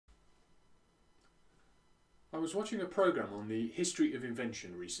I was watching a programme on the history of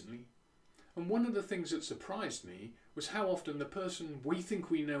invention recently, and one of the things that surprised me was how often the person we think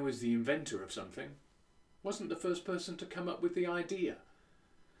we know as the inventor of something wasn't the first person to come up with the idea.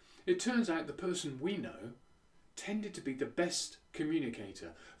 It turns out the person we know tended to be the best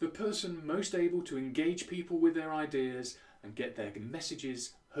communicator, the person most able to engage people with their ideas and get their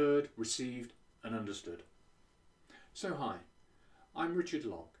messages heard, received and understood. So hi, I'm Richard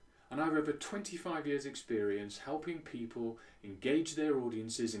Locke, and I have over 25 years experience helping people engage their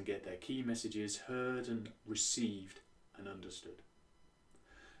audiences and get their key messages heard and received and understood.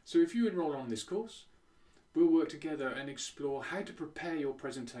 So if you enroll on this course, we'll work together and explore how to prepare your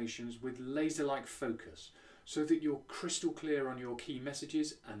presentations with laser-like focus so that you're crystal clear on your key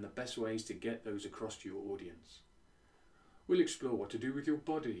messages and the best ways to get those across to your audience. We'll explore what to do with your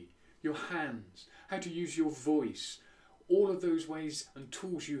body, your hands, how to use your voice, all of those ways and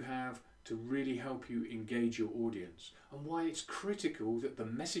tools you have to really help you engage your audience, and why it's critical that the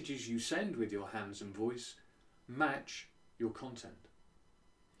messages you send with your hands and voice match your content.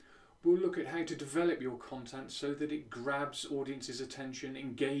 We'll look at how to develop your content so that it grabs audience's attention,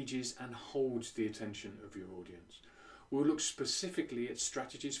 engages and holds the attention of your audience. We'll look specifically at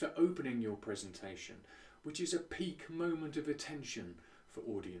strategies for opening your presentation, which is a peak moment of attention for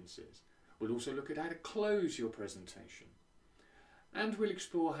audiences. We'll also look at how to close your presentation. And we'll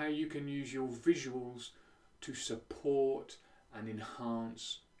explore how you can use your visuals to support and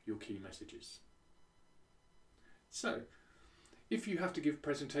enhance your key messages. So, if you have to give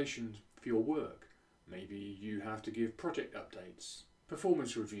presentations for your work, maybe you have to give project updates,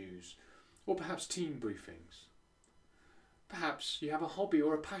 performance reviews, or perhaps team briefings. Perhaps you have a hobby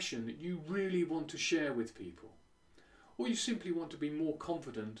or a passion that you really want to share with people, or you simply want to be more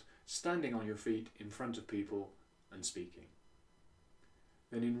confident standing on your feet in front of people and speaking.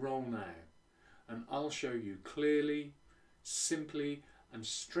 Then enroll now, and I'll show you clearly, simply and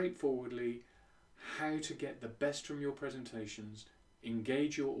straightforwardly how to get the best from your presentations,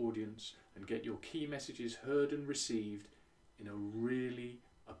 engage your audience and get your key messages heard and received in a really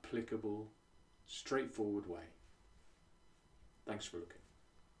applicable, straightforward way. Thanks for looking.